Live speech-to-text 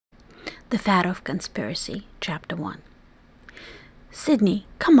The FATOFF Conspiracy, Chapter 1. Sydney,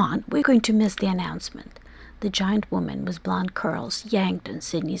 come on, we're going to miss the announcement. The giant woman with blonde curls yanked on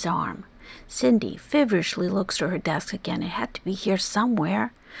Sydney's arm. Cindy feverishly looks to her desk again. It had to be here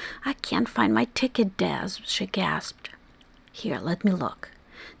somewhere. I can't find my ticket, Des, she gasped. Here, let me look.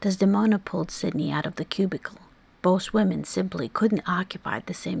 Desdemona pulled Sydney out of the cubicle. Both women simply couldn't occupy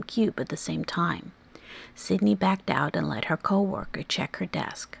the same cube at the same time. Sydney backed out and let her co-worker check her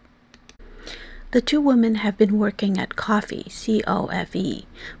desk. The two women have been working at Coffee, C-O-F-E,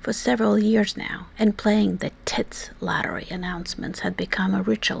 for several years now, and playing the tits lottery announcements had become a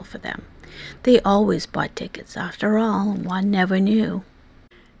ritual for them. They always bought tickets. After all, one never knew.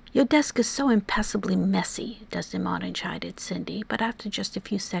 Your desk is so impassably messy, Desdemona chided Cindy, but after just a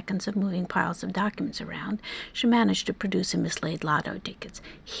few seconds of moving piles of documents around, she managed to produce a mislaid lotto tickets.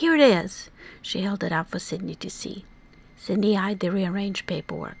 Here it is! She held it out for Sydney to see. Cindy eyed the rearranged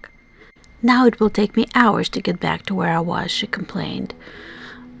paperwork. Now it will take me hours to get back to where I was, she complained.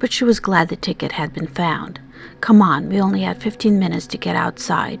 But she was glad the ticket had been found. Come on, we only had 15 minutes to get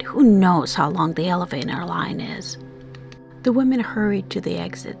outside. Who knows how long the elevator line is? The women hurried to the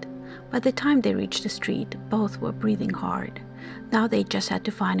exit. By the time they reached the street, both were breathing hard. Now they just had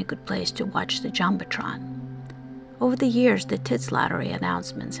to find a good place to watch the Jumbotron. Over the years, the tits lottery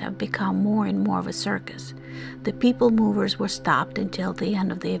announcements have become more and more of a circus. The people movers were stopped until the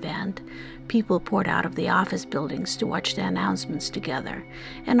end of the event. People poured out of the office buildings to watch the announcements together.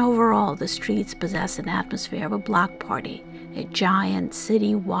 And overall, the streets possess an atmosphere of a block party, a giant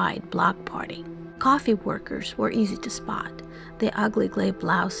city-wide block party. Coffee workers were easy to spot. The ugly gray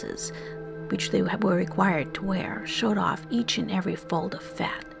blouses, which they were required to wear, showed off each and every fold of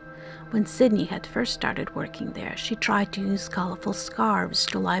fat. When Sydney had first started working there, she tried to use colorful scarves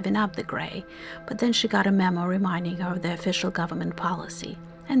to liven up the gray, but then she got a memo reminding her of the official government policy.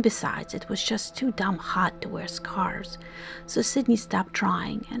 And besides, it was just too damn hot to wear scarves. So Sydney stopped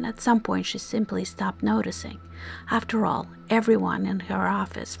trying, and at some point she simply stopped noticing. After all, everyone in her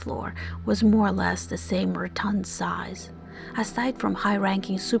office floor was more or less the same rotund size. Aside from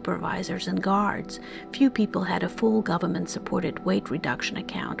high-ranking supervisors and guards, few people had a full government-supported weight reduction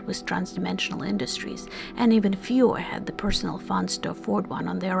account with Transdimensional Industries, and even fewer had the personal funds to afford one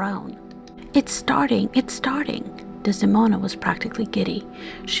on their own. It's starting! Desdemona was practically giddy.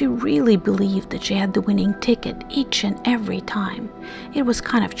 She really believed that she had the winning ticket each and every time. It was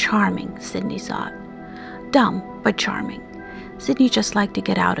kind of charming, Sydney thought. Dumb, but charming. Sydney just liked to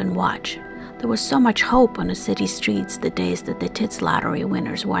get out and watch. There was so much hope on the city streets the days that the tits lottery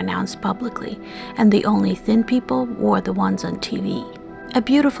winners were announced publicly, and the only thin people were the ones on TV. A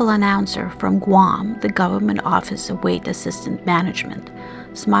beautiful announcer from Guam, the Government Office of Weight Assistant Management,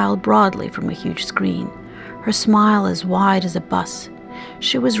 smiled broadly from a huge screen, her smile as wide as a bus.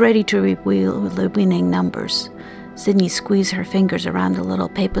 She was ready to reveal the winning numbers. Sydney squeezed her fingers around the little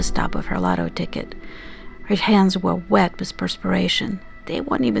paper stub of her lotto ticket. Her hands were wet with perspiration. They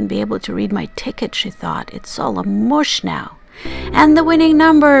won't even be able to read my ticket, she thought. It's all a mush now. And the winning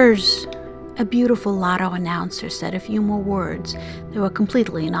numbers! A beautiful lotto announcer said a few more words. They were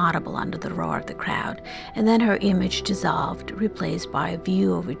completely inaudible under the roar of the crowd, and then her image dissolved, replaced by a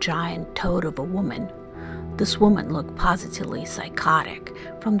view of a giant toad of a woman. This woman looked positively psychotic,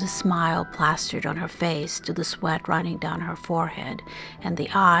 from the smile plastered on her face to the sweat running down her forehead and the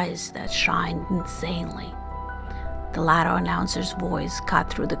eyes that shined insanely. The lotto announcer's voice cut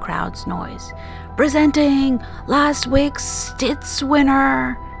through the crowd's noise. Presenting last week's tits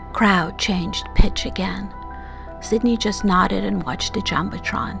winner. Crowd changed pitch again. Sydney just nodded and watched the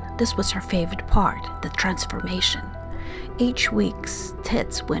Jumbotron. This was her favorite part, the transformation. Each week's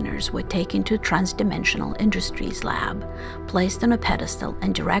tits winners were taken to Transdimensional Industries lab, placed on a pedestal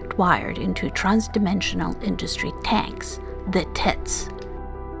and direct wired into Transdimensional Industry tanks, the tits.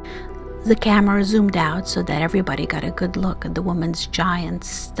 The camera zoomed out so that everybody got a good look at the woman's giant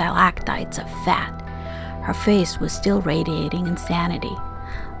stalactites of fat. Her face was still radiating insanity.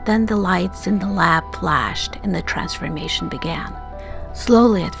 Then the lights in the lab flashed and the transformation began.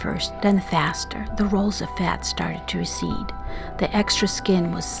 Slowly at first, then faster, the rolls of fat started to recede. The extra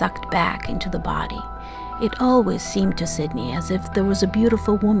skin was sucked back into the body. It always seemed to Sydney as if there was a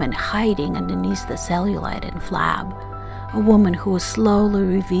beautiful woman hiding underneath the cellulite and flab, a woman who was slowly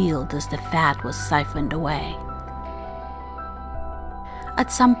revealed as the fat was siphoned away.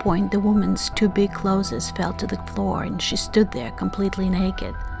 At some point, the woman's two big clothes fell to the floor and she stood there completely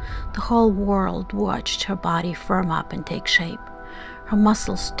naked. The whole world watched her body firm up and take shape. Her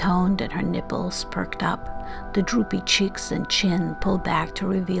muscles toned and her nipples perked up. The droopy cheeks and chin pulled back to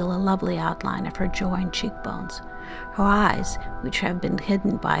reveal a lovely outline of her jaw and cheekbones. Her eyes, which have been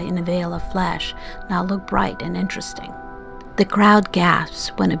hidden by a veil of flesh, now looked bright and interesting. The crowd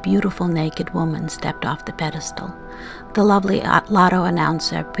gasped when a beautiful naked woman stepped off the pedestal. The lovely lotto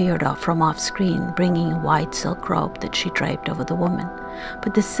announcer appeared from off-screen, bringing a white silk robe that she draped over the woman,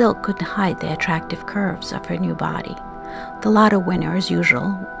 but the silk couldn't hide the attractive curves of her new body. The lotto winner, as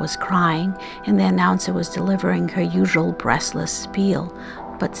usual, was crying, and the announcer was delivering her usual breathless spiel,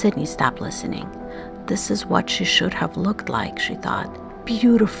 but Sydney stopped listening. This is what she should have looked like, she thought.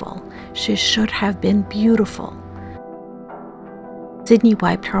 Beautiful. She should have been beautiful. Sydney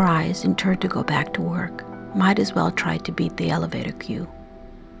wiped her eyes and turned to go back to work. Might as well try to beat the elevator queue.